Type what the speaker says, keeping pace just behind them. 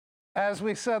As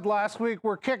we said last week,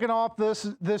 we're kicking off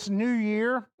this new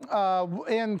year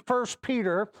in First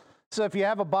Peter. So if you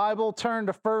have a Bible, turn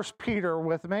to First Peter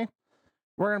with me.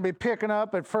 We're going to be picking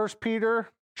up at First Peter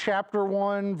chapter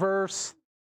 1, verse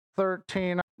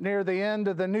 13, near the end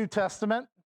of the New Testament,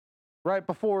 right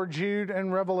before Jude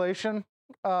and Revelation.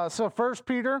 So First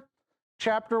Peter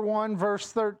chapter 1,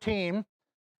 verse 13.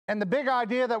 And the big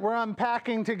idea that we're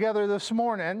unpacking together this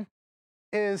morning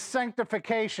is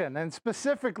sanctification, and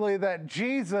specifically that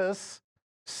Jesus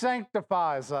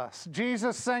sanctifies us.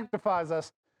 Jesus sanctifies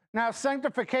us. Now,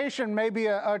 sanctification may be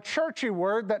a churchy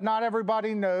word that not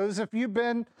everybody knows. If you've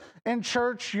been in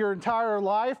church your entire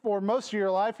life or most of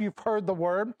your life, you've heard the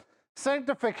word.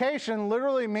 Sanctification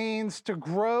literally means to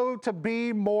grow to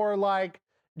be more like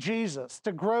Jesus.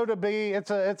 To grow to be,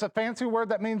 it's a fancy word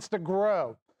that means to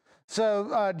grow.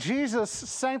 So Jesus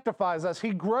sanctifies us. He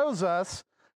grows us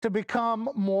to become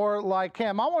more like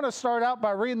him. I want to start out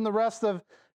by reading the rest of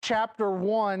chapter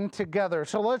 1 together.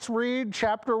 So let's read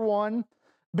chapter 1,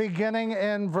 beginning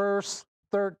in verse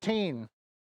 13.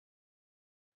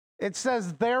 It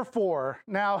says, therefore.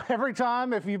 Now, every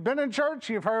time, if you've been in church,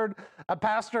 you've heard a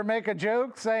pastor make a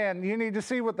joke saying, you need to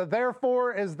see what the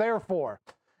therefore is there for.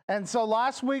 And so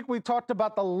last week we talked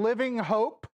about the living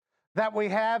hope that we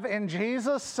have in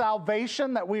Jesus,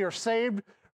 salvation, that we are saved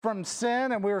from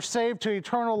sin and we are saved to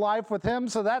eternal life with him.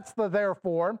 So that's the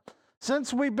therefore.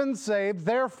 Since we've been saved,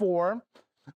 therefore,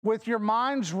 with your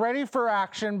minds ready for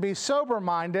action, be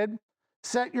sober-minded,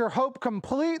 set your hope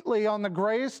completely on the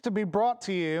grace to be brought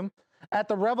to you at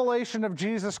the revelation of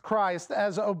Jesus Christ.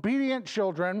 As obedient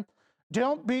children,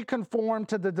 don't be conformed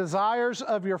to the desires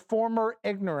of your former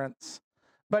ignorance,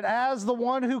 but as the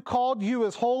one who called you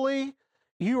is holy,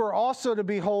 you are also to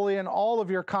be holy in all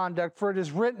of your conduct, for it is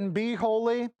written, be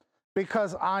holy,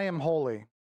 because I am holy.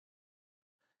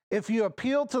 If you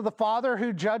appeal to the Father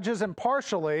who judges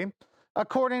impartially,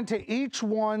 according to each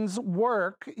one's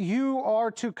work, you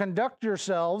are to conduct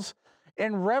yourselves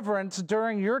in reverence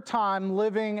during your time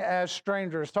living as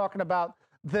strangers, talking about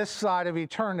this side of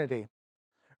eternity.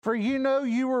 For you know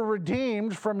you were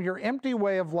redeemed from your empty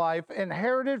way of life,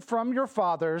 inherited from your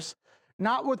fathers,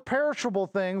 not with perishable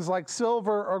things like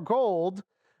silver or gold,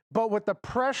 but with the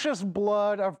precious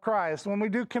blood of Christ. When we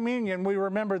do communion, we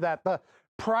remember that, the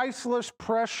priceless,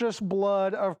 precious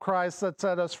blood of Christ that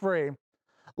set us free,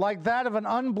 like that of an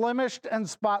unblemished and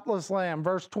spotless lamb.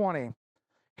 Verse 20,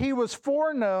 he was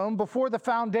foreknown before the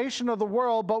foundation of the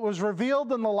world, but was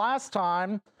revealed in the last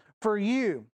time for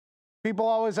you. People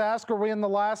always ask, are we in the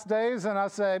last days? And I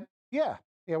say, yeah,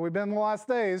 we've been in the last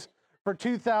days for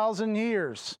 2,000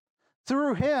 years.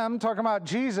 Through him, talking about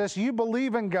Jesus, you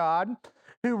believe in God,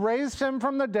 who raised him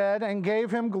from the dead and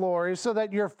gave him glory, so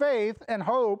that your faith and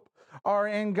hope are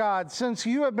in God. Since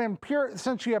you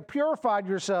have purified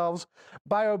yourselves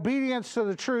by obedience to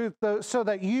the truth, so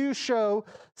that you show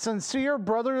sincere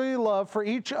brotherly love for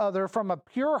each other from a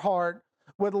pure heart,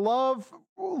 with love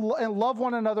and love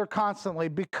one another constantly,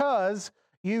 because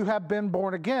you have been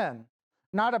born again,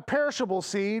 not of perishable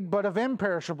seed, but of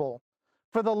imperishable.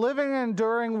 For the living and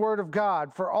enduring word of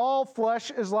God, for all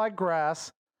flesh is like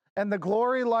grass, and the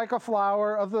glory like a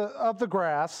flower of the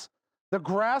grass. The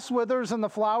grass withers and the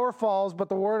flower falls, but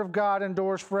the word of God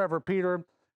endures forever. Peter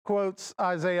quotes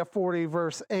Isaiah 40,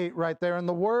 verse 8 right there. And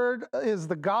the word is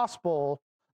the gospel,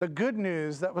 the good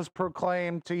news that was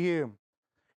proclaimed to you.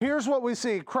 Here's what we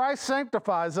see. Christ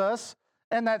sanctifies us,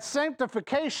 and that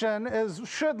sanctification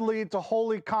should lead to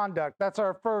holy conduct. That's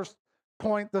our first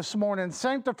point this morning.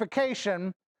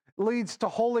 Sanctification leads to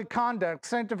holy conduct.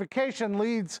 Sanctification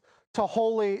leads to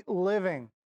holy living.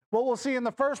 What we'll see in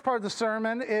the first part of the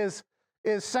sermon is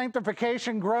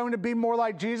sanctification growing to be more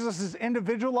like Jesus is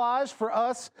individualized for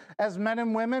us as men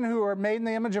and women who are made in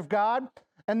the image of God.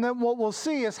 And then what we'll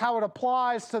see is how it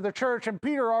applies to the church. And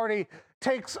Peter already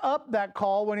takes up that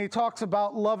call when he talks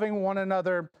about loving one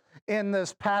another in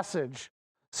this passage.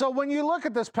 So when you look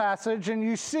at this passage and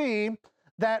you see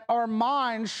that our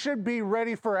minds should be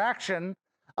ready for action,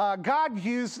 God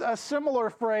used a similar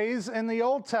phrase in the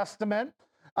Old Testament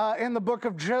in the book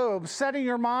of Job. Setting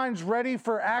your minds ready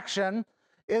for action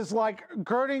is like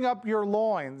girding up your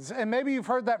loins. And maybe you've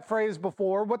heard that phrase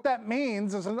before. What that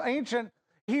means is an ancient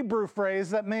Hebrew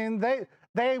phrase that means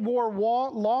they wore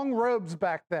long robes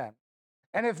back then.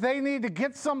 And if they need to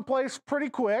get someplace pretty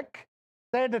quick,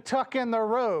 they had to tuck in their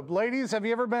robe. Ladies, have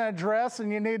you ever been in a dress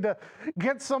and you need to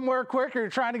get somewhere quick, or you're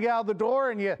trying to get out of the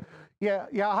door and you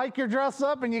hike your dress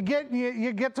up and you get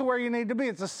to where you need to be?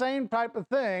 It's the same type of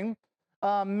thing.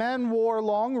 Men wore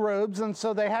long robes, and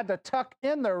so they had to tuck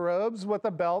in their robes with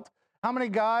a belt. How many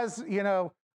guys,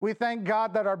 we thank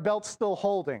God that our belt's still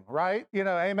holding, right?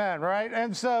 Amen, right?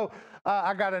 And so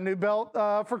I got a new belt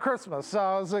for Christmas, so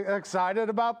I was excited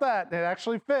about that. It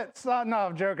actually fits. No,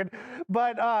 I'm joking.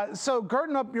 But so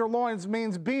girding up your loins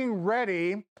means being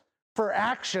ready for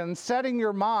action, setting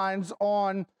your minds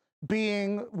on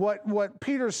being what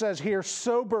Peter says here,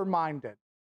 sober-minded.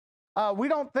 We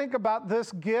don't think about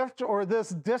this gift or this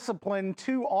discipline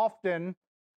too often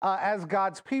as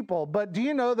God's people, but do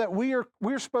you know that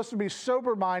we're supposed to be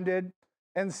sober-minded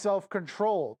and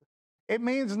self-controlled? It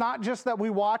means not just that we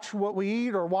watch what we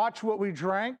eat or watch what we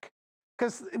drink,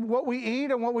 because what we eat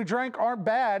and what we drink aren't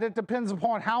bad. It depends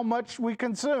upon how much we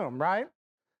consume, right?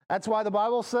 That's why the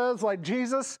Bible says, like,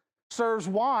 Jesus serves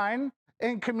wine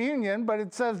in communion, but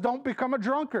it says don't become a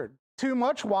drunkard. Too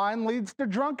much wine leads to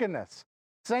drunkenness.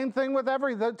 Same thing with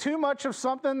too much of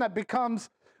something that becomes,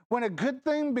 when a good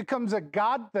thing becomes a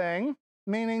God thing,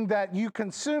 meaning that you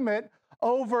consume it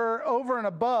over and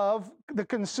above the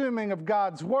consuming of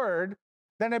God's word,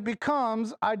 then it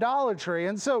becomes idolatry.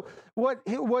 And so what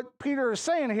Peter is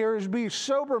saying here is be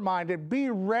sober-minded, be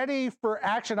ready for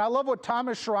action. I love what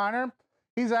Thomas Schreiner,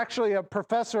 he's actually a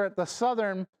professor at the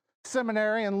Southern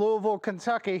Seminary in Louisville,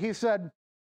 Kentucky. He says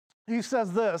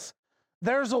this: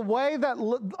 there's a way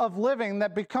of living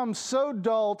that becomes so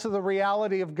dull to the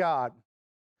reality of God,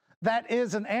 that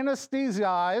is an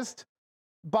anesthetized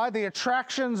by the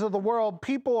attractions of the world.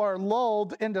 People are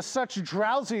lulled into such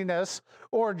drowsiness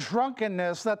or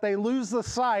drunkenness that they lose the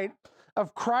sight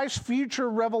of Christ's future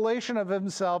revelation of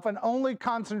himself and only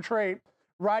concentrate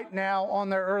right now on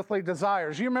their earthly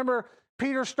desires. You remember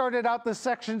Peter started out this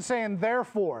section saying,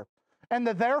 therefore, and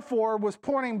the therefore was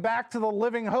pointing back to the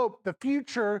living hope, the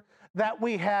future that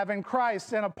we have in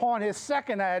Christ, and upon his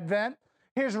second advent,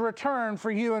 his return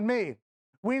for you and me.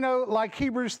 We know, like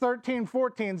Hebrews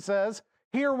 13:14 says,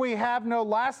 here we have no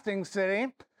lasting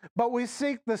city, but we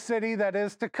seek the city that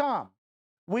is to come.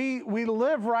 We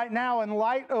live right now in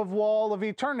light of wall of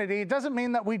eternity. It doesn't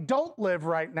mean that we don't live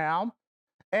right now,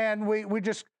 and we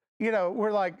just,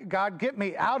 we're like, God, get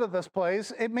me out of this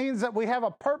place. It means that we have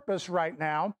a purpose right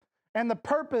now, and the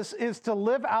purpose is to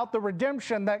live out the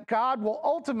redemption that God will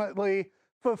ultimately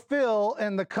fulfill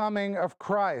in the coming of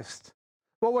Christ.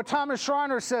 But what Thomas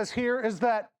Schreiner says here is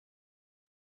that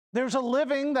there's a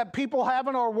living that people have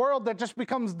in our world that just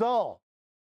becomes dull.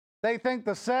 They think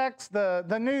the sex, the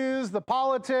news, the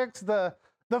politics, the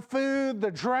food,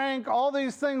 the drink, all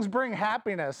these things bring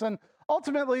happiness, and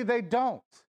ultimately they don't.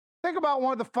 Think about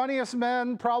one of the funniest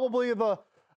men probably of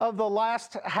the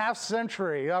last half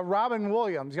century, Robin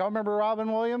Williams. Y'all remember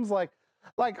Robin Williams? Like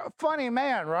a funny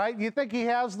man, right? You think he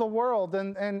has the world,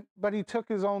 but he took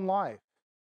his own life.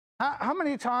 How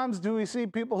many times do we see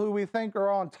people who we think are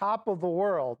on top of the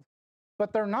world,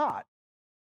 but they're not?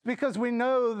 Because we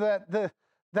know that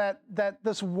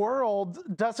this world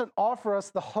doesn't offer us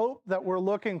the hope that we're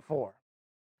looking for.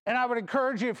 And I would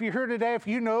encourage you, if you're here today, if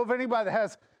you know of anybody that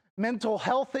has mental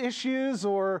health issues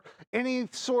or any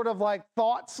sort of like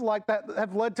thoughts like that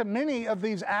have led to many of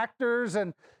these actors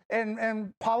and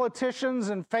politicians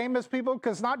and famous people,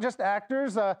 because not just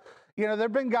actors, there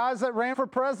have been guys that ran for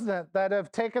president that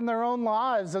have taken their own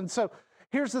lives. And so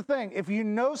here's the thing. If you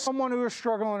know someone who is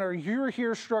struggling, or you're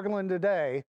here struggling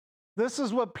today, this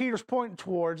is what Peter's pointing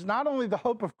towards, not only the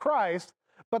hope of Christ,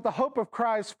 but the hope of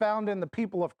Christ found in the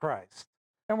people of Christ.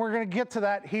 And we're going to get to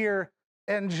that here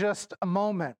in just a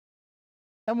moment.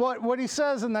 And what he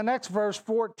says in the next verse,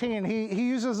 14, he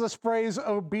uses this phrase,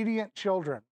 obedient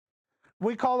children.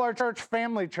 We call our church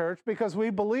Family Church because we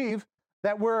believe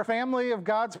that we're a family of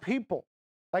God's people.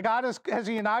 Like God has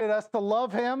united us to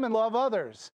love him and love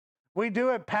others. We do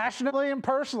it passionately and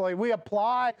personally. We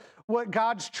apply what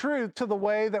God's truth to the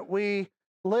way that we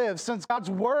live. Since God's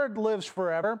word lives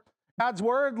forever, God's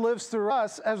word lives through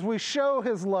us as we show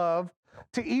his love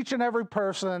to each and every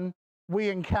person we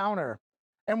encounter.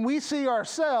 And we see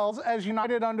ourselves as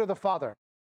united under the Father,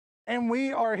 and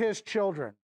we are his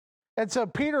children. And so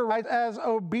Peter writes, as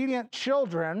obedient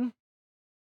children,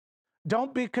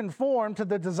 don't be conformed to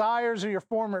the desires of your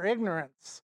former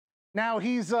ignorance. Now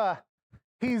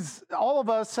all of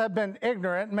us have been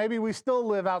ignorant. Maybe we still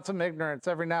live out some ignorance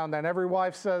every now and then. Every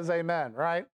wife says amen,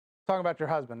 right? Talking about your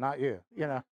husband, not you.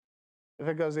 If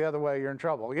it goes the other way, you're in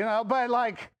trouble, but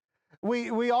like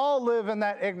we all live in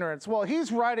that ignorance. Well,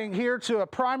 he's writing here to a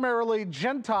primarily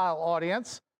Gentile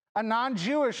audience, a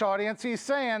non-Jewish audience. He's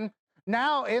saying,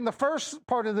 now, in the first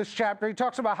part of this chapter, he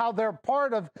talks about how they're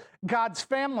part of God's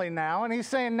family now. And he's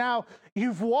saying, now,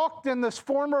 you've walked in this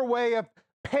former way of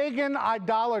pagan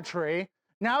idolatry.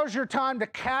 Now is your time to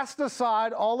cast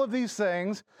aside all of these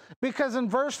things, because in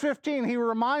verse 15, he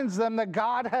reminds them that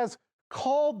God has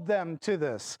called them to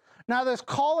this. Now, this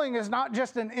calling is not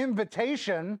just an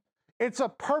invitation, it's a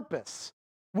purpose.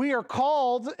 We are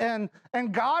called, and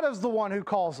God is the one who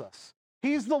calls us.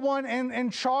 He's the one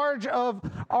in charge of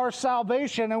our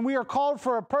salvation, and we are called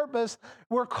for a purpose.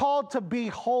 We're called to be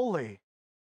holy.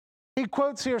 He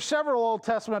quotes here several Old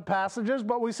Testament passages,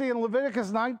 but we see in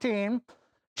Leviticus 19,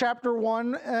 chapter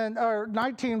 1, or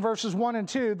 19, verses 1 and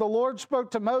 2, the Lord spoke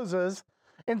to Moses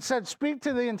and said, "Speak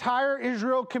to the entire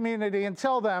Israel community and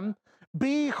tell them,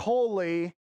 be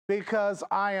holy because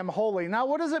I am holy." Now,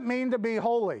 what does it mean to be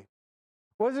holy?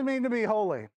 What does it mean to be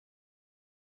holy?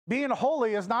 Being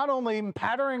holy is not only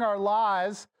patterning our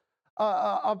lives,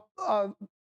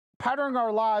 patterning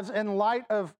our lives in light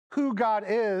of who God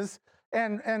is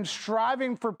and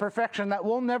striving for perfection that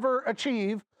we'll never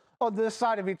achieve on this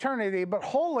side of eternity, but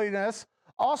holiness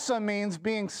also means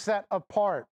being set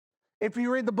apart. If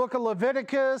you read the book of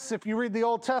Leviticus, if you read the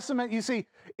Old Testament, you see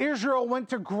Israel went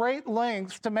to great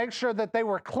lengths to make sure that they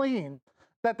were clean,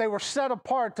 that they were set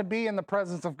apart to be in the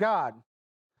presence of God.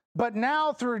 But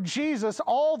now through Jesus,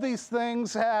 all these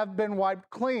things have been wiped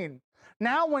clean.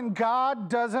 Now when God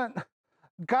doesn't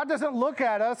look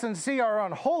at us and see our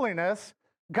unholiness,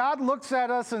 God looks at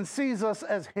us and sees us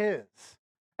as His.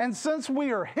 And since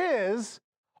we are His,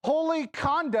 holy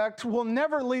conduct will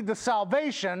never lead to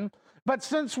salvation, but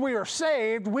since we are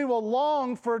saved, we will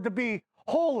long for it to be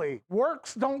holy.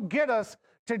 Works don't get us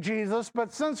to Jesus,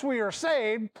 but since we are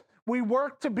saved, we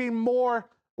work to be more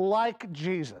like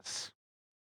Jesus.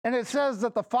 And it says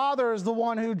that the Father is the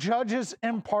one who judges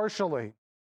impartially,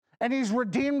 and He's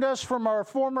redeemed us from our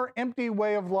former empty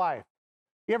way of life.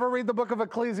 You ever read the book of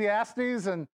Ecclesiastes,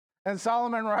 and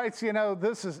Solomon writes,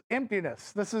 this is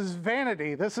emptiness, this is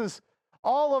vanity, this is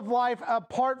all of life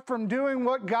apart from doing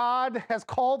what God has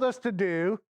called us to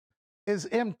do is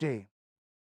empty.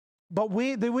 But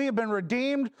we have been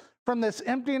redeemed from this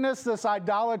emptiness, this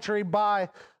idolatry by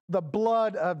the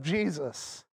blood of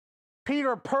Jesus.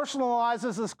 Peter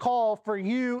personalizes this call for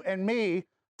you and me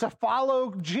to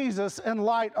follow Jesus in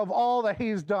light of all that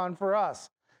He's done for us.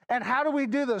 And how do we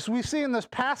do this? We see in this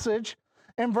passage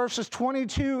in verses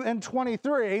 22 and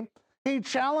 23, he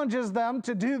challenges them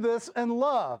to do this in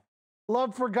love.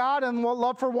 Love for God and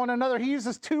love for one another. He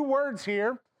uses two words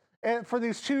here. And for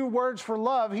these two words for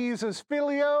love, he uses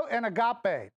phileo and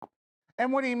agape.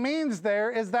 And what he means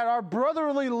there is that our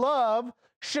brotherly love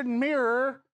should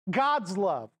mirror God's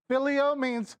love. Phileo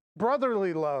means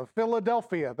brotherly love.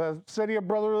 Philadelphia, the city of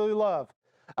brotherly love.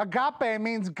 Agape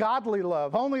means godly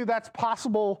love. Only that's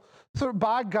possible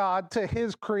by God to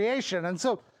His creation. And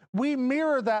so we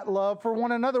mirror that love for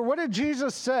one another. What did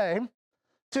Jesus say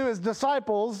to His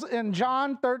disciples in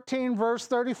John 13, verse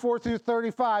 34 through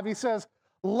 35? He says,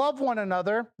 "Love one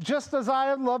another, just as I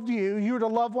have loved you, you are to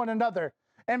love one another.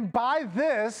 And by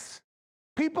this,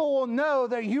 people will know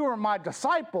that you are my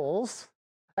disciples,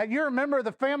 that you're a member of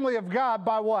the family of God."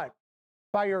 By what?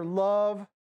 By your love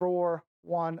for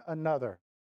one another.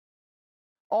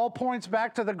 All points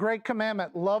back to the great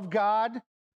commandment: love God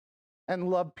and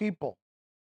love people.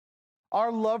 Our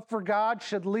love for God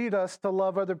should lead us to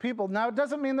love other people. Now, it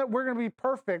doesn't mean that we're going to be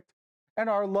perfect in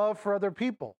our love for other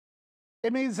people.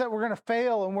 It means that we're going to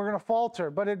fail and we're going to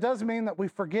falter, but it does mean that we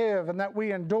forgive and that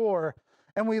we endure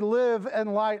and we live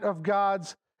in light of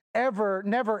God's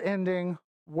never-ending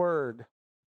word.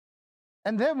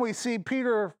 And then we see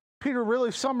Peter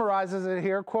really summarizes it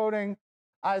here, quoting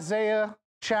Isaiah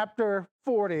chapter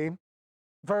 40,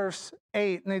 verse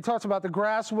 8. And he talks about the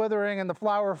grass withering and the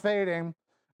flower fading,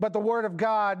 but the word of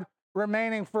God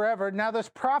remaining forever. Now, this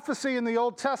prophecy in the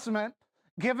Old Testament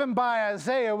given by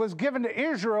Isaiah was given to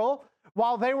Israel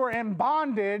while they were in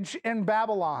bondage in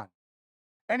Babylon.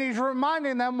 And he's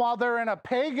reminding them while they're in a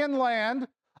pagan land,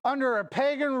 under a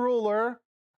pagan ruler,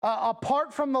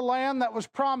 apart from the land that was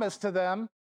promised to them,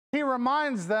 he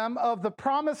reminds them of the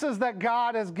promises that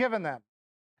God has given them.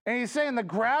 And he's saying the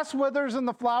grass withers and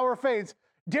the flower fades.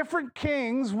 Different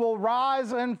kings will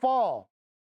rise and fall.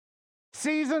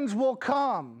 Seasons will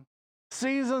come,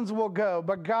 seasons will go,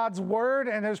 but God's word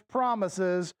and His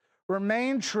promises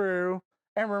remain true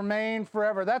and remain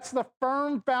forever. That's the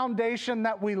firm foundation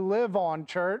that we live on,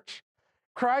 church.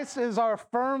 Christ is our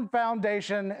firm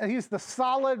foundation. He's the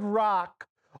solid rock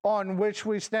on which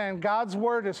we stand. God's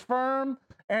word is firm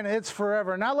and it's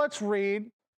forever. Now let's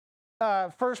read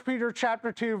 1 Peter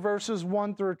chapter 2, verses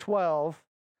 1 through 12,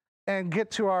 and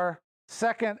get to our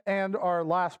second and our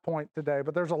last point today.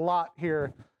 But there's a lot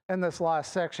here in this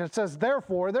last section. It says,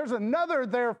 therefore, there's another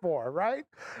therefore, right?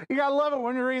 You got to love it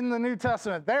when you're reading the New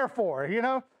Testament. Therefore,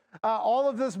 all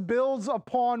of this builds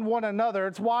upon one another.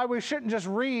 It's why we shouldn't just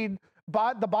read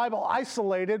the Bible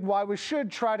isolated, why we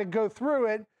should try to go through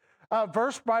it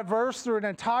verse by verse through an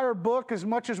entire book as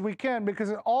much as we can, because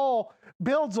it all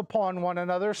builds upon one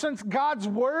another. Since God's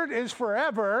word is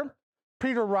forever,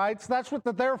 Peter writes, that's what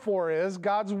the therefore is.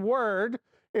 God's word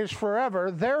is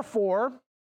forever. Therefore,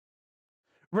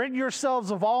 rid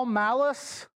yourselves of all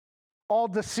malice, all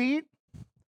deceit,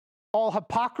 all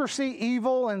hypocrisy,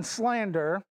 evil, and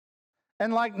slander,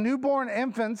 and like newborn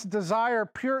infants desire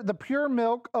the pure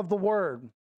milk of the word,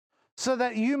 so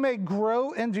that you may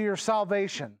grow into your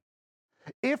salvation.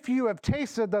 If you have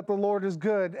tasted that the Lord is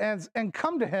good, and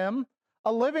come to him,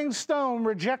 a living stone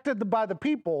rejected by the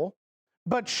people,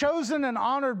 but chosen and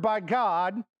honored by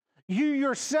God, you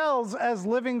yourselves as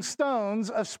living stones,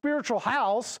 a spiritual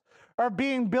house, are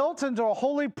being built into a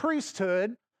holy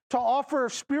priesthood to offer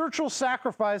spiritual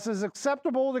sacrifices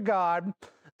acceptable to God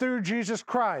through Jesus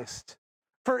Christ.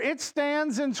 For it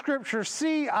stands in Scripture,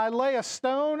 see, I lay a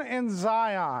stone in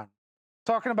Zion.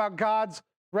 Talking about God's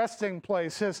resting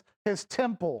place, his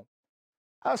temple.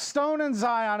 A stone in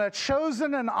Zion, a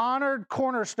chosen and honored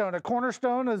cornerstone. A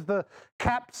cornerstone is the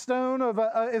capstone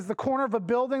is the corner of a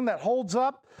building that holds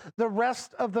up the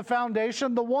rest of the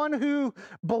foundation. The one who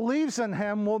believes in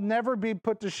him will never be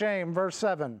put to shame. Verse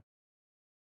 7.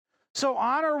 So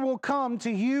honor will come to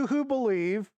you who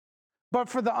believe, but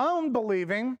for the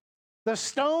unbelieving, the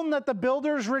stone that the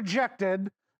builders rejected,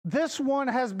 this one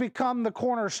has become the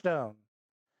cornerstone,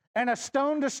 and a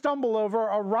stone to stumble over,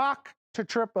 a rock to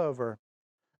trip over.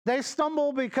 They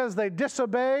stumble because they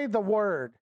disobey the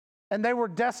word, and they were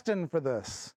destined for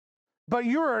this. But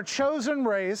you are a chosen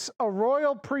race, a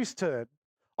royal priesthood,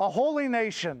 a holy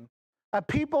nation, a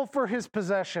people for his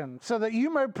possession, so that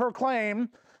you may proclaim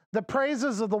the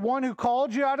praises of the one who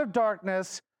called you out of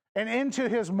darkness and into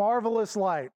his marvelous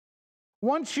light.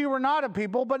 Once you were not a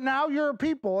people, but now you're a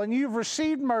people, and you've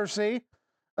received mercy.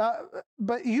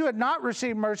 But you had not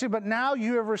received mercy, but now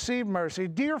you have received mercy.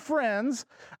 Dear friends,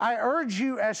 I urge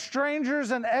you as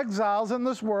strangers and exiles in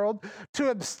this world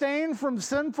to abstain from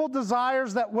sinful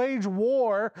desires that wage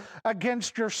war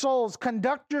against your souls.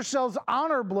 Conduct yourselves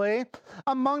honorably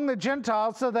among the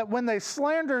Gentiles, so that when they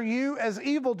slander you as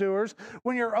evildoers,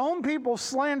 when your own people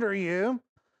slander you,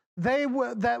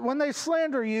 when they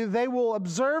slander you, they will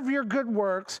observe your good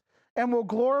works and will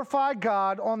glorify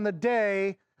God on the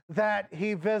day that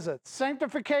he visits.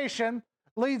 Sanctification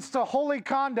leads to holy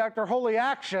conduct or holy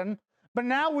action, but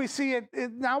now we see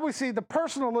now we see the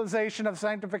personalization of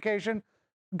sanctification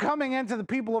coming into the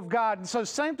people of God. And so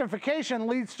sanctification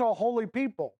leads to a holy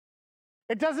people.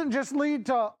 It doesn't just lead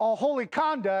to a holy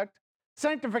conduct.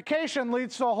 Sanctification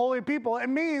leads to a holy people. It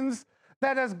means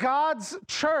that as God's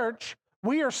church,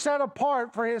 we are set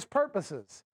apart for his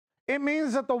purposes. It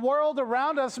means that the world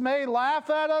around us may laugh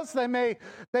at us, they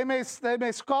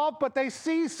may scoff, but they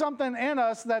see something in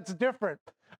us that's different.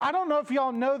 I don't know if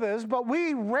y'all know this, but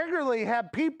we regularly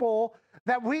have people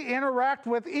that we interact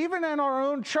with, even in our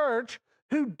own church,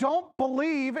 who don't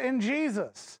believe in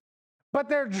Jesus, but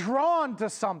they're drawn to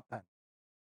something.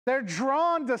 They're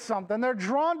drawn to something. They're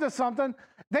drawn to something.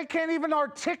 They can't even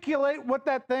articulate what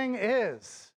that thing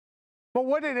is. But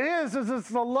what it is it's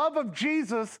the love of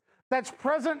Jesus that's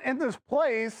present in this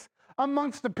place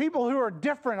amongst the people who are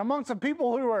different, amongst the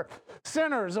people who are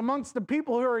sinners, amongst the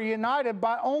people who are united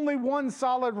by only one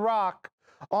solid rock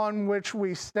on which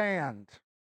we stand.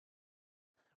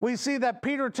 We see that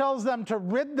Peter tells them to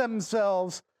rid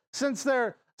themselves, since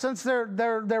they're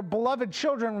beloved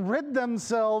children, rid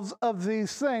themselves of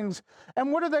these things.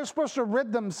 And what are they supposed to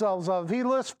rid themselves of? He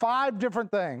lists 5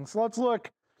 different things. Let's look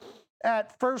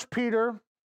at 1 Peter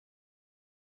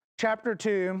chapter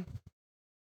 2,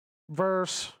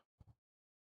 verse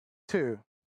 2.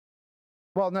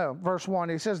 Well, no, verse 1.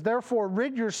 He says, therefore,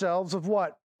 rid yourselves of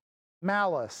what?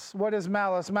 Malice. What is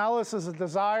malice? Malice is a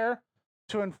desire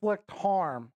to inflict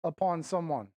harm upon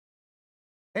someone.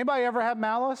 Anybody ever have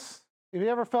malice? Have you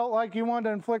ever felt like you wanted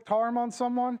to inflict harm on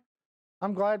someone?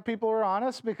 I'm glad people are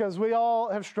honest, because we all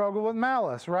have struggled with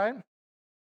malice, right?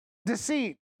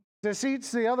 Deceit.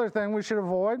 Deceit's the other thing we should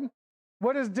avoid.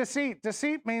 What is deceit?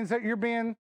 Deceit means that you're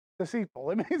being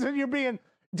deceitful. It means that you're being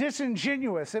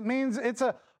disingenuous. It means it's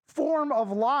a form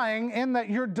of lying in that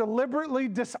you're deliberately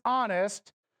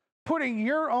dishonest, putting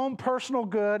your own personal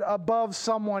good above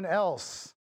someone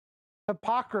else.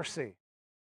 Hypocrisy.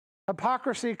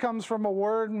 Hypocrisy comes from a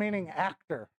word meaning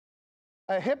actor.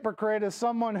 A hypocrite is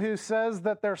someone who says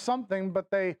that they're something,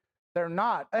 but they're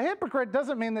not. A hypocrite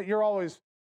doesn't mean that you're always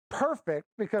perfect,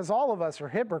 because all of us are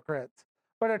hypocrites.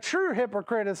 But a true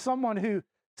hypocrite is someone who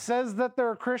says that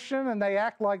they're a Christian and they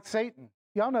act like Satan.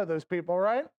 Y'all know those people,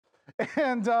 right?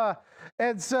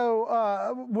 And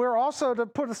so we're also to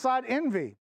put aside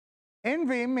envy.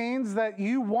 Envy means that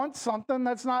you want something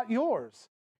that's not yours.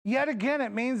 Yet again,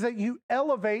 it means that you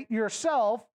elevate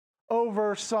yourself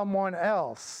over someone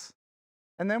else.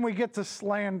 And then we get to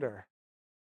slander.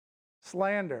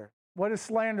 Slander. What does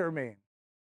slander mean?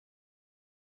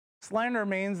 Slander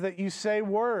means that you say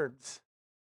words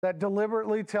that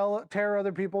deliberately tear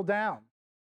other people down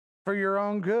for your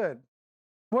own good.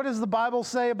 What does the Bible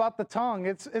say about the tongue?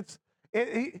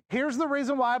 Here's the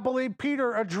reason why I believe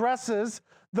Peter addresses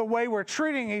the way we're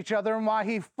treating each other and why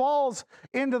he falls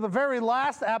into the very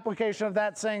last application of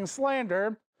that saying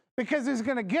slander, because he's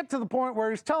going to get to the point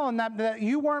where he's telling them that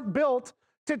you weren't built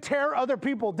to tear other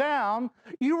people down.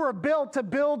 You were built to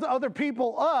build other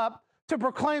people up, to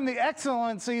proclaim the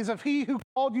excellencies of he who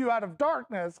called you out of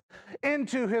darkness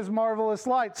into his marvelous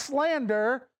light.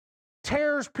 Slander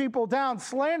tears people down.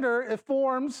 Slander, it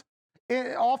forms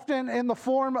often in the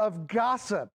form of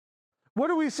gossip. What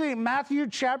do we see? Matthew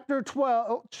chapter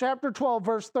 12,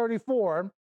 verse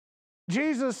 34.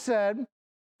 Jesus said,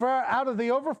 "For out of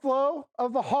the overflow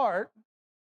of the heart,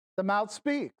 the mouth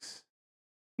speaks."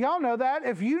 Y'all know that.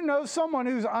 If you know someone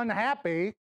who's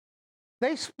unhappy,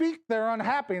 they speak their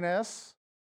unhappiness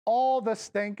all the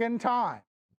stinking time.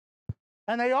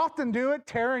 And they often do it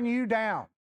tearing you down.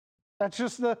 That's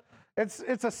just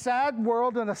it's a sad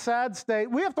world and a sad state.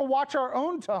 We have to watch our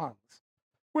own tongues.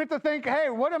 We have to think, hey,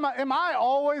 am I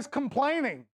always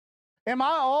complaining? What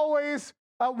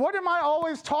am I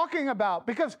always talking about?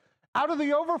 Because out of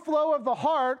the overflow of the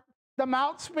heart, the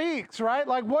mouth speaks, right?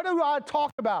 Like, what do I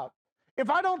talk about? If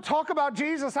I don't talk about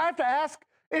Jesus, I have to ask,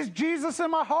 is Jesus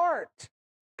in my heart?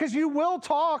 Because you will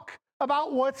talk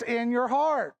about what's in your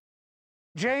heart.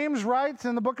 James writes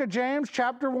in the book of James,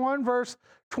 chapter 1, verse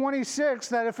 26,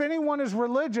 that if anyone is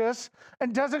religious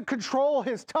and doesn't control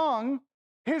his tongue,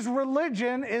 his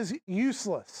religion is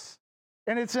useless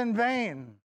and it's in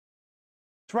vain.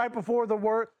 It's right before the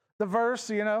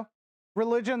verse,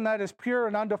 religion that is pure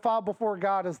and undefiled before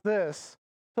God is this,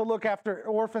 to look after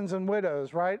orphans and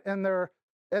widows, right? And their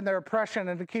oppression,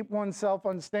 and to keep oneself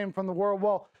unstained from the world.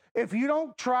 Well, if you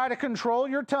don't try to control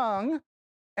your tongue,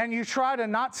 and you try to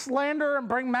not slander and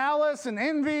bring malice and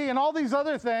envy and all these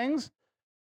other things,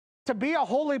 to be a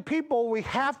holy people, we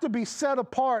have to be set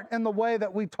apart in the way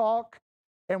that we talk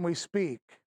and we speak.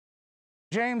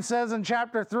 James says in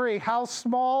chapter 3, how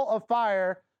small a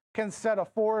fire can set a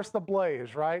forest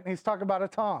ablaze, right? And he's talking about a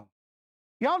tongue.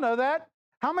 Y'all know that?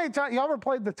 How many times, y'all ever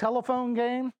played the telephone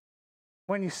game?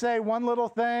 When you say one little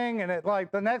thing and it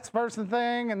like the next person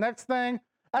thing and next thing?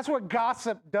 That's what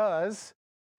gossip does.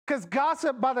 Because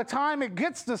gossip, by the time it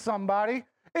gets to somebody,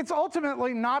 it's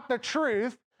ultimately not the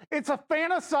truth. It's a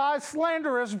fantasized,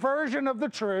 slanderous version of the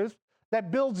truth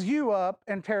that builds you up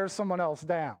and tears someone else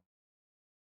down.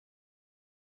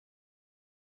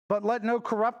 But let no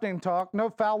corrupting talk, no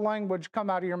foul language come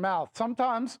out of your mouth.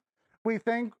 Sometimes we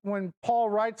think when Paul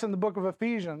writes in the book of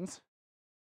Ephesians,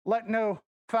 let no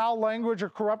foul language or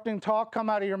corrupting talk come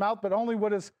out of your mouth, but only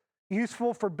what is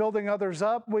useful for building others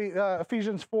up.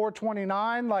 Ephesians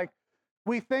 4:29, like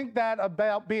we think that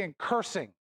about being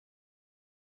cursing.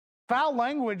 Foul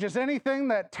language is anything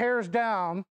that tears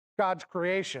down God's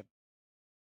creation.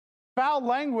 Foul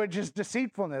language is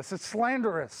deceitfulness, it's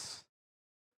slanderous.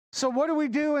 So what do we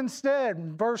do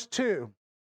instead? Verse 2.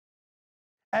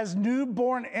 As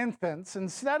newborn infants,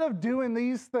 instead of doing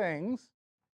these things,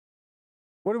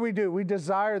 what do? We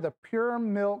desire the pure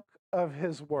milk of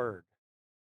his word.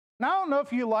 Now, I don't know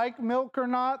if you like milk or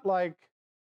not, but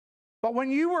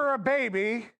when you were a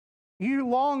baby, you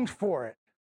longed for it.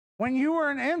 When you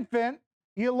were an infant,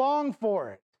 you longed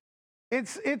for it.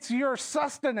 It's your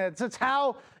sustenance. It's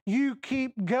how you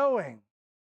keep going.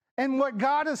 And what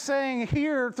God is saying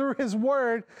here through his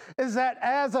word is that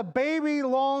as a baby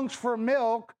longs for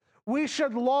milk, we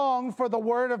should long for the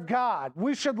word of God.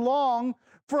 We should long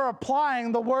for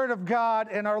applying the word of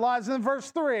God in our lives. In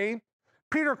verse 3,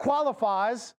 Peter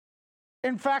qualifies,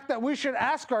 in fact, that we should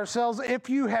ask ourselves if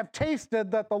you have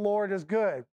tasted that the Lord is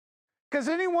good. Because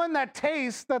anyone that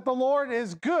tastes that the Lord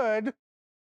is good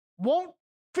won't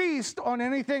feast on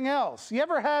anything else. You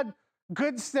ever had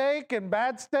good steak and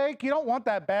bad steak? You don't want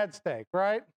that bad steak,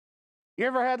 right? You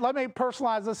ever had, let me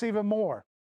personalize this even more.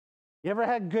 You ever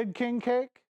had good king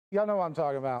cake? Y'all know what I'm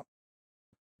talking about.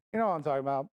 You know what I'm talking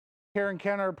about. Here in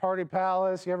Kenner, Party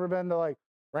Palace. You ever been to like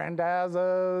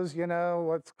Randazzo's,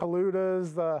 what's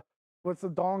Kalutas, what's the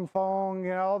Dong Fong,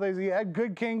 all these. You had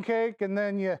good king cake and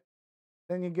then you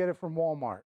get it from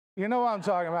Walmart. You know what I'm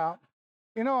talking about.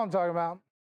 You know what I'm talking about.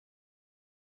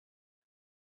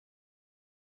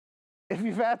 If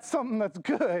you've had something that's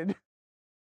good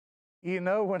you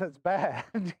know when it's bad.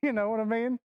 You know what I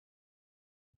mean?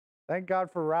 Thank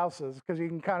God for Rouse's, because you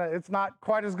can it's not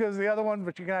quite as good as the other ones,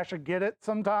 but you can actually get it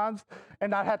sometimes and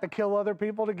not have to kill other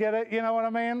people to get it. You know what I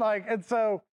mean? And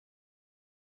so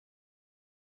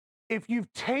if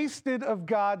you've tasted of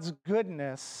God's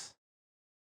goodness,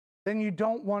 then you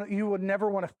would never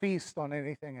want to feast on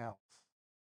anything else.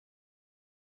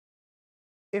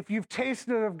 If you've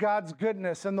tasted of God's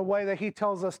goodness and the way that he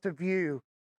tells us to view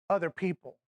other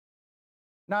people,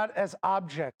 not as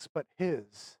objects, but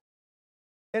his,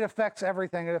 it affects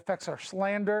everything. It affects our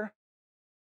slander.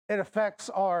 It affects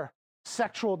our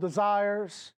sexual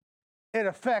desires. It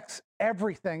affects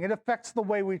everything. It affects the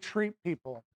way we treat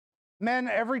people. Men,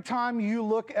 every time you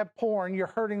look at porn, you're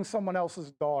hurting someone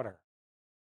else's daughter.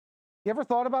 You ever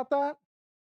thought about that?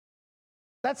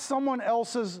 That's someone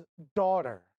else's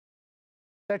daughter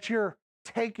that you're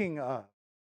taking of.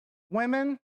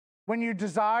 Women, when you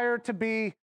desire to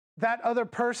be that other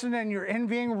person and you're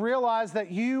envying, realize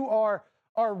that you are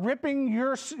ripping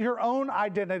your own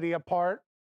identity apart,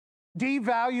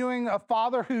 devaluing a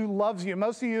father who loves you.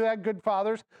 Most of you had good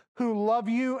fathers who love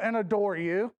you and adore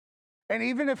you. And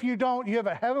even if you don't, you have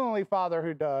a heavenly Father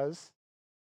who does.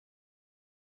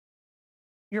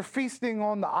 You're feasting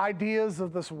on the ideas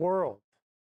of this world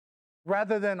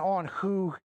rather than on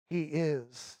who he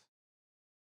is.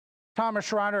 Thomas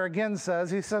Schreiner again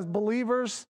says,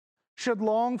 believers should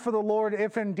long for the Lord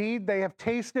if indeed they have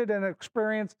tasted and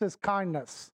experienced his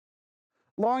kindness.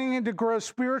 Longing to grow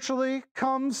spiritually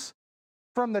comes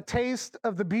from the taste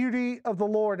of the beauty of the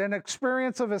Lord and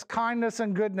experience of his kindness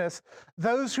and goodness.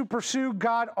 Those who pursue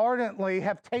God ardently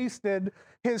have tasted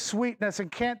his sweetness and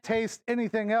can't taste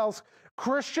anything else.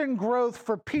 Christian growth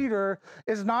for Peter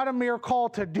is not a mere call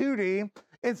to duty.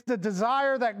 It's the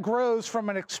desire that grows from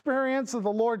an experience of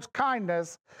the Lord's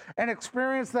kindness, an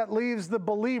experience that leaves the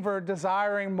believer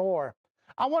desiring more.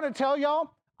 I want to tell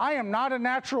y'all, I am not a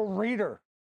natural reader.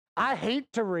 I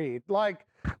hate to read. Like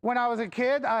when I was a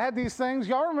kid, I had these things.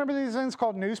 Y'all remember these things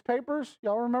called newspapers?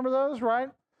 Y'all remember those, right?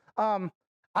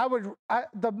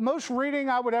 The most reading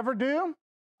I would ever do,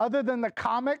 other than the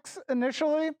comics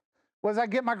initially, was I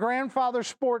get my grandfather's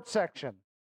sports section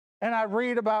and I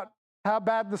read about how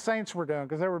bad the Saints were doing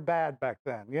because they were bad back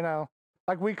then, you know.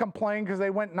 Like we complained because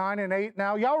they went 9-8.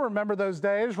 Now, y'all remember those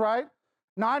days, right?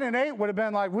 9-8 would have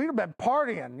been like, we'd have been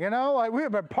partying, you know? Like we'd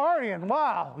have been partying,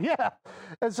 wow, yeah.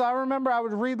 And so I remember I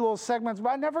would read little segments, but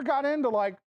I never got into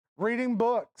like reading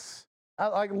books.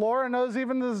 Like Laura knows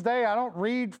even to this day, I don't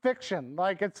read fiction.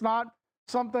 Like it's not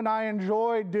something I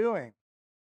enjoy doing.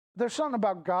 There's something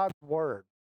about God's word.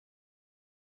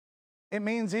 It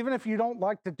means even if you don't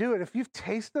like to do it, if you've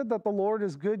tasted that the Lord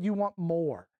is good, you want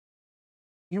more.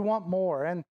 You want more.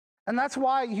 And that's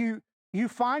why you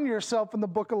find yourself in the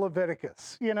book of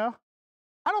Leviticus, you know?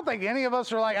 I don't think any of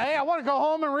us are like, hey, I want to go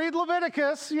home and read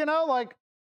Leviticus, you know?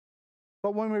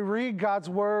 But when we read God's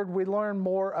word, we learn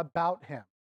more about him.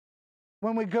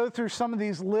 When we go through some of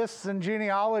these lists and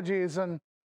genealogies and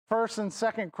 1st and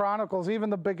 2nd Chronicles, even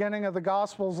the beginning of the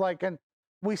Gospels, and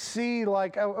we see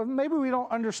maybe we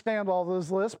don't understand all those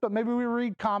lists, but maybe we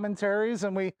read commentaries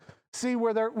and we see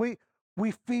where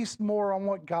we feast more on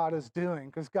what God is doing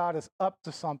because God is up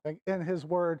to something in his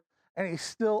word and he's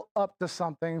still up to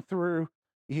something through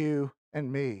you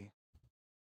and me.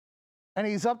 And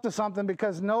he's up to something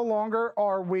because no longer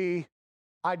are we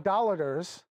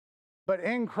idolaters, but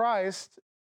in Christ,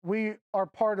 we are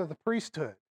part of the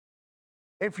priesthood.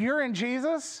 If you're in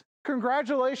Jesus,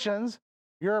 congratulations.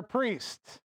 You're a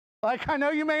priest. Like, I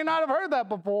know you may not have heard that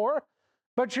before,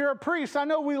 but you're a priest. I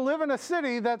know we live in a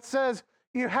city that says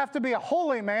you have to be a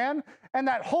holy man, and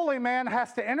that holy man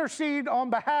has to intercede on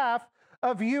behalf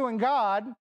of you and God.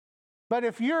 But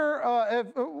if you're,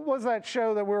 what was that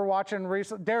show that we were watching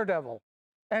recently? Daredevil.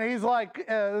 And he's like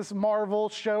this Marvel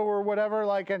show or whatever,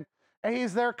 and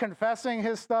he's there confessing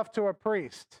his stuff to a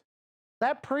priest.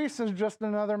 That priest is just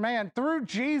another man. Through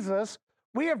Jesus,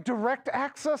 we have direct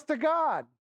access to God.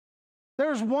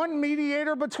 There's one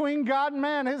mediator between God and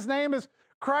man. His name is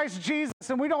Christ Jesus.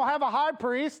 And we don't have a high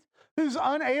priest who's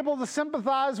unable to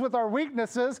sympathize with our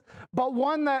weaknesses, but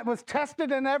one that was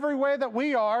tested in every way that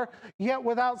we are, yet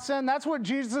without sin. That's what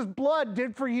Jesus' blood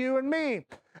did for you and me.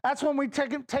 That's when we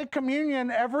take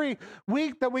communion every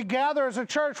week that we gather as a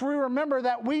church. We remember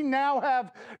that we now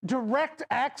have direct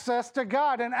access to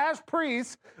God. And as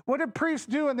priests, what did priests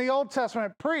do in the Old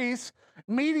Testament? Priests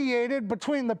mediated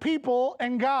between the people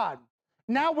and God.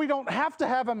 Now we don't have to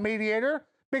have a mediator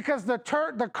because the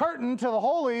curtain to the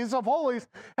holies of holies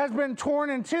has been torn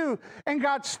in two, and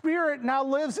God's Spirit now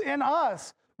lives in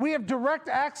us. We have direct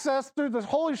access through the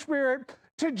Holy Spirit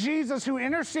to Jesus, who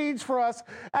intercedes for us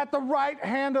at the right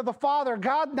hand of the Father.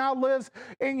 God now lives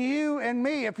in you and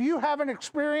me. If you haven't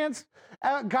experienced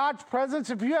God's presence,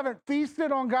 if you haven't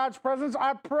feasted on God's presence,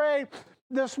 I pray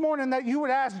this morning that you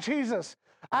would ask Jesus,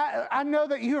 I know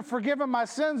that you have forgiven my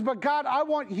sins, but God, I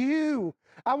want you.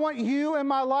 I want you in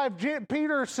my life.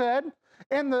 Peter said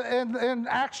in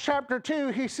Acts chapter 2,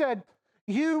 he said,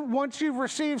 once you've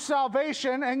received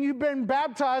salvation and you've been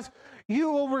baptized,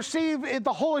 you will receive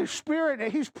the Holy Spirit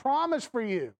that He's promised for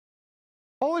you.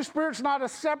 Holy Spirit's not a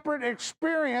separate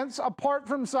experience apart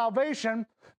from salvation.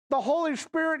 The Holy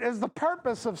Spirit is the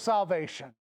purpose of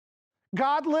salvation.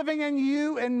 God living in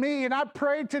you and me. And I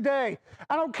pray today,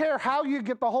 I don't care how you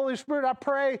get the Holy Spirit, I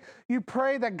pray you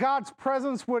pray that God's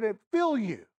presence would fill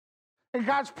you, and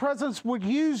God's presence would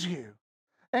use you,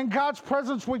 and God's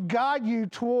presence would guide you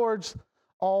towards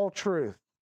all truth.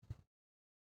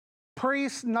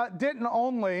 Priests didn't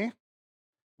only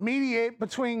mediate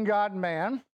between God and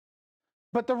man,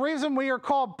 but the reason we are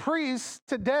called priests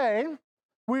today,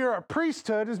 we are a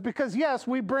priesthood, is because, yes,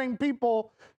 we bring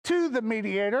people to the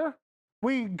mediator.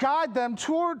 We guide them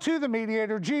to the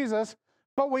mediator, Jesus,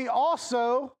 but we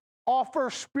also offer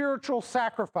spiritual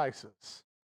sacrifices.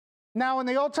 Now, in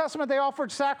the Old Testament, they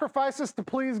offered sacrifices to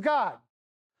please God.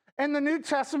 In the New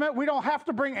Testament, we don't have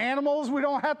to bring animals, we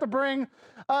don't have to bring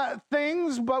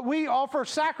things, but we offer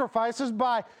sacrifices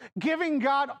by giving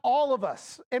God all of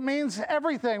us. It means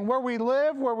everything, where we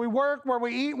live, where we work, where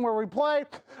we eat, and where we play,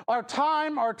 our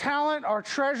time, our talent, our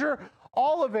treasure,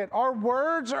 all of it. Our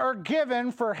words are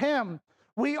given for Him.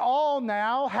 We all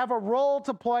now have a role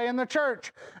to play in the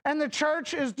church. And the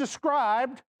church is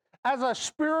described as a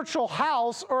spiritual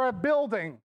house or a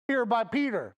building here by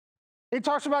Peter. He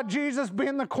talks about Jesus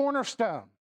being the cornerstone,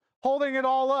 holding it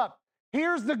all up.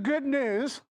 Here's the good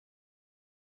news,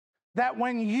 that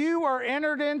when you are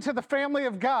entered into the family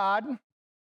of God,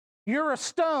 you're a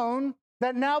stone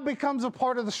that now becomes a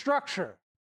part of the structure.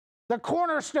 The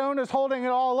cornerstone is holding it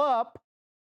all up,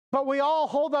 but we all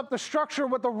hold up the structure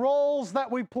with the roles that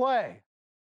we play.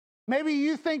 Maybe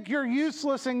you think you're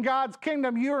useless in God's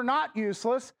kingdom. You are not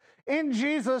useless. In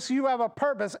Jesus, you have a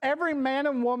purpose. Every man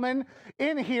and woman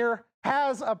in here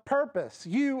has a purpose.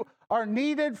 You are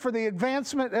needed for the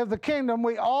advancement of the kingdom.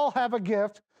 We all have a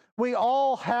gift. We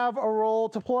all have a role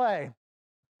to play.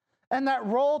 And that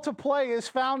role to play is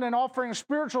found in offering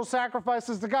spiritual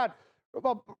sacrifices to God.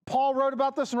 Paul wrote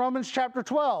about this in Romans chapter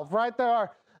 12, right?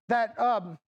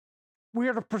 We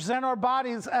are to present our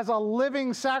bodies as a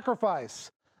living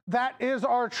sacrifice. That is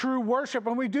our true worship.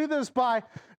 And we do this by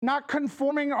not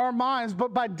conforming our minds,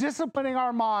 but by disciplining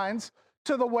our minds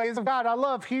to the ways of God. I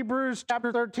love Hebrews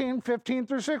chapter 13, 15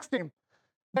 through 16.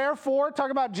 Therefore,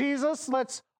 talk about Jesus,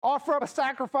 let's offer up a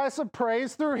sacrifice of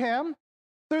praise through Him,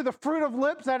 through the fruit of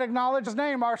lips that acknowledge His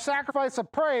name. Our sacrifice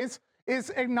of praise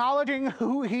is acknowledging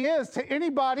who He is to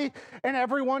anybody and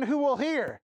everyone who will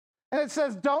hear. And it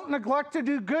says, don't neglect to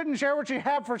do good and share what you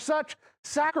have, for such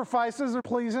sacrifices are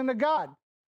pleasing to God.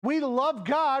 We love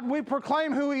God, we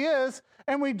proclaim who He is,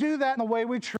 and we do that in the way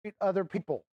we treat other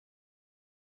people.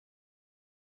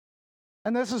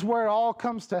 And this is where it all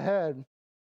comes to head.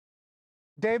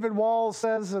 David Walls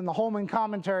says in the Holman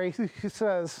Commentary, he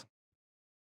says,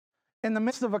 in the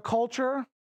midst of a culture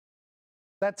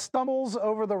that stumbles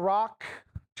over the rock,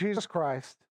 Jesus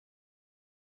Christ,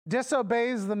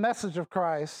 disobeys the message of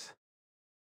Christ,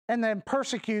 and then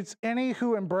persecutes any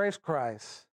who embrace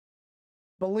Christ,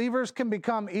 believers can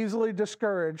become easily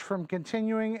discouraged from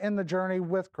continuing in the journey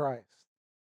with Christ.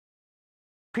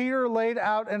 Peter laid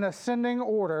out in ascending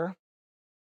order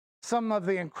some of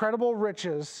the incredible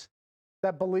riches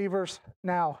that believers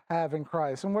now have in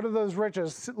Christ. And what are those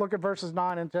riches? Look at verses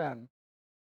 9 and 10.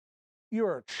 You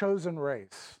are a chosen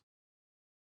race.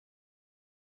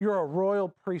 You're a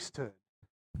royal priesthood.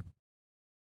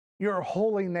 You're a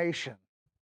holy nation.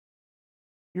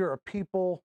 You're a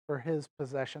people for His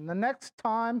possession. The next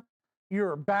time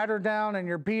you're battered down and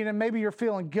you're beaten, maybe you're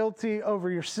feeling guilty over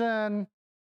your sin,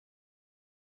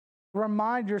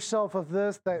 remind yourself of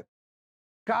this, that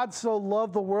God so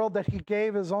loved the world that He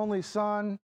gave His only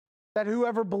Son, that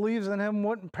whoever believes in Him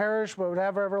wouldn't perish but would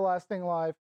have everlasting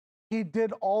life. He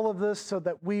did all of this so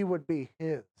that we would be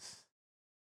His.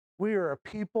 We are a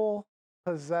people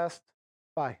possessed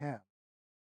by Him.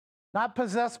 Not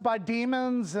possessed by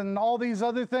demons and all these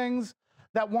other things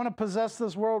that want to possess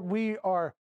this world. We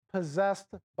are possessed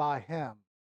by Him.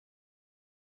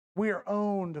 We are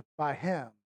owned by Him.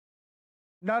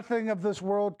 Nothing of this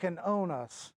world can own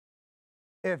us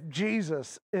if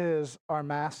Jesus is our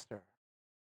master.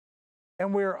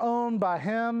 And we are owned by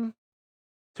Him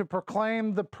to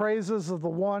proclaim the praises of the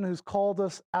one who's called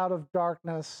us out of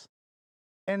darkness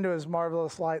into his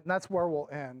marvelous light. And that's where we'll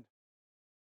end.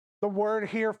 The word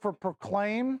here for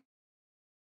proclaim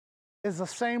is the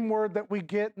same word that we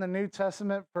get in the New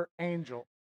Testament for angel.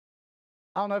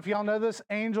 I don't know if y'all know this,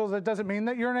 angels, it doesn't mean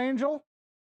that you're an angel,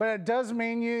 but it does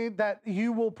mean that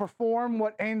you will perform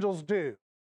what angels do.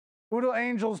 What do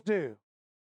angels do?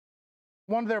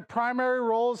 One of their primary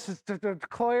roles is to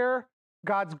declare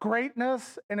God's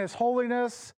greatness and his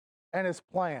holiness and his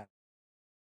plan.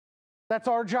 That's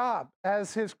our job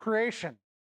as his creation.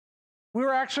 We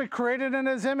were actually created in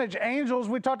his image. Angels,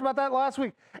 we talked about that last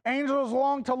week. Angels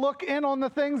long to look in on the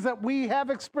things that we have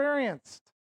experienced.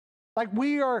 Like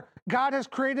God has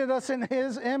created us in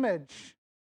his image.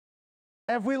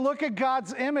 If we look at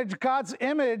God's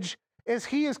image is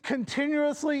he is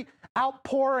continuously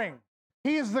outpouring.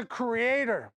 He is the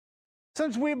creator.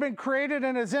 Since we've been created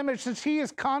in his image, since he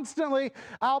is constantly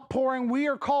outpouring, we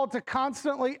are called to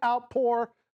constantly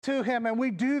outpour to him. And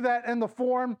we do that in the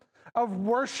form of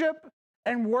worship,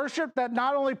 and worship that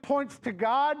not only points to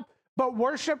God, but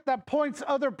worship that points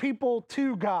other people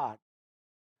to God.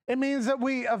 It means that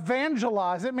we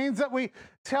evangelize. It means that we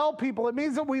tell people. It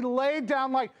means that we lay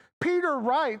down, like Peter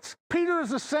writes. Peter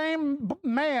is the same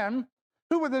man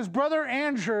who, with his brother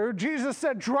Andrew, Jesus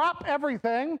said, drop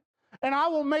everything and I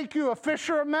will make you a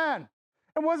fisher of men.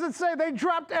 And what does it say? They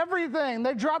dropped everything.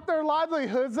 They dropped their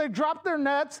livelihoods. They dropped their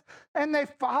nets and they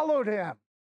followed him.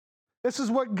 This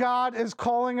is what God is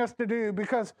calling us to do,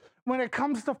 because when it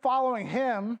comes to following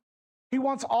him, he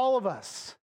wants all of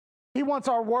us. He wants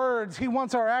our words. He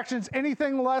wants our actions.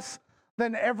 Anything less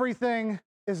than everything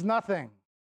is nothing.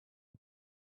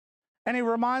 And he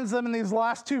reminds them in these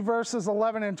last two verses,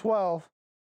 11 and 12,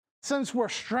 since we're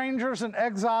strangers and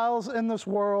exiles in this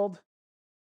world,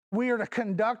 we are to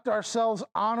conduct ourselves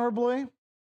honorably.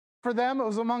 For them, it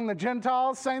was among the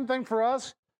Gentiles. Same thing for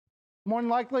us. More than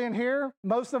likely in here,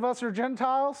 most of us are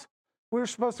Gentiles. We're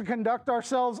supposed to conduct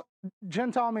ourselves,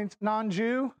 Gentile means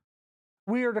non-Jew.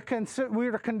 We are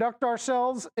to conduct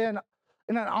ourselves in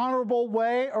an honorable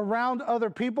way around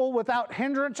other people without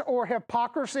hindrance or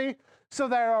hypocrisy, so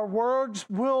that our words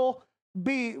will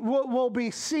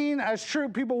be seen as true.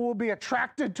 People will be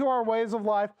attracted to our ways of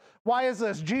life. Why is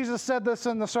this? Jesus said this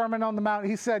in the Sermon on the Mount.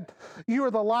 He said, you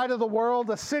are the light of the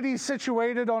world, a city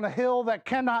situated on a hill that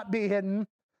cannot be hidden.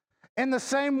 In the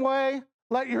same way,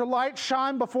 let your light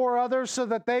shine before others so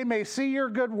that they may see your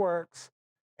good works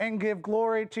and give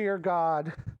glory to your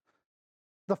God,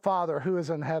 the Father who is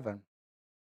in heaven.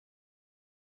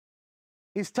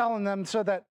 He's telling them so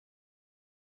that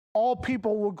all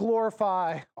people will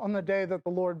glorify on the day that the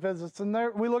Lord visits. And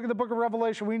there, we look at the book of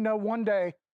Revelation, we know one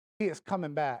day he is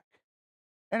coming back.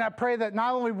 And I pray that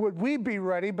not only would we be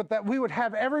ready, but that we would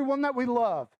have everyone that we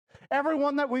love,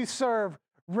 everyone that we serve,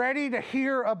 ready to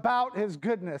hear about his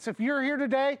goodness. If you're here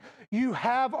today, you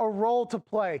have a role to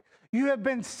play. You have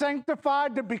been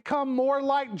sanctified to become more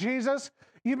like Jesus.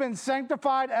 You've been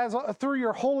sanctified through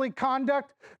your holy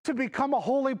conduct to become a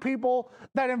holy people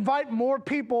that invite more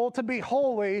people to be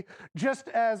holy, just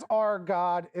as our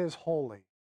God is holy.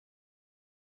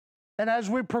 And as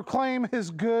we proclaim his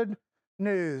good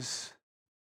news,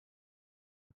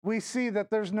 we see that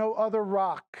there's no other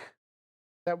rock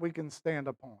that we can stand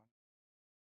upon.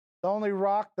 The only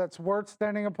rock that's worth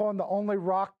standing upon, the only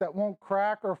rock that won't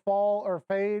crack or fall or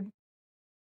fade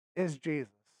is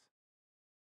Jesus.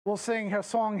 We'll sing a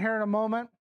song here in a moment,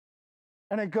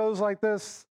 and it goes like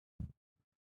this.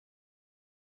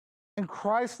 In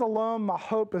Christ alone my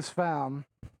hope is found.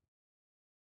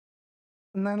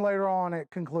 And then later on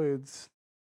it concludes,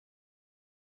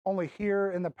 only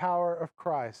here in the power of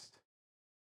Christ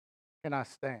can I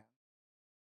stand.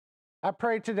 I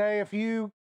pray today, if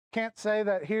you can't say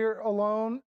that here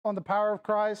alone on the power of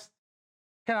Christ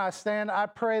can I stand, I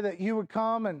pray that you would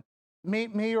come and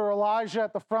meet me or Elijah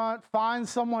at the front, find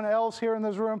someone else here in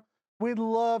this room. We'd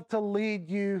love to lead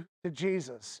you to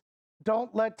Jesus.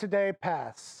 Don't let today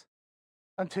pass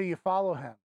until you follow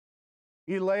him.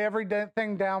 You lay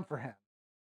everything down for him.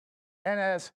 And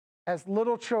as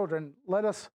little children, let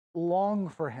us long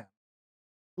for him.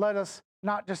 Let us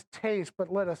not just taste,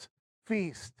 but let us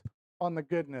feast on the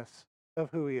goodness of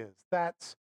who he is.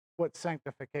 That's what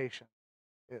sanctification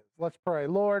is. Let's pray.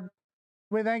 Lord,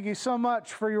 we thank you so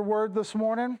much for your word this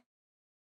morning.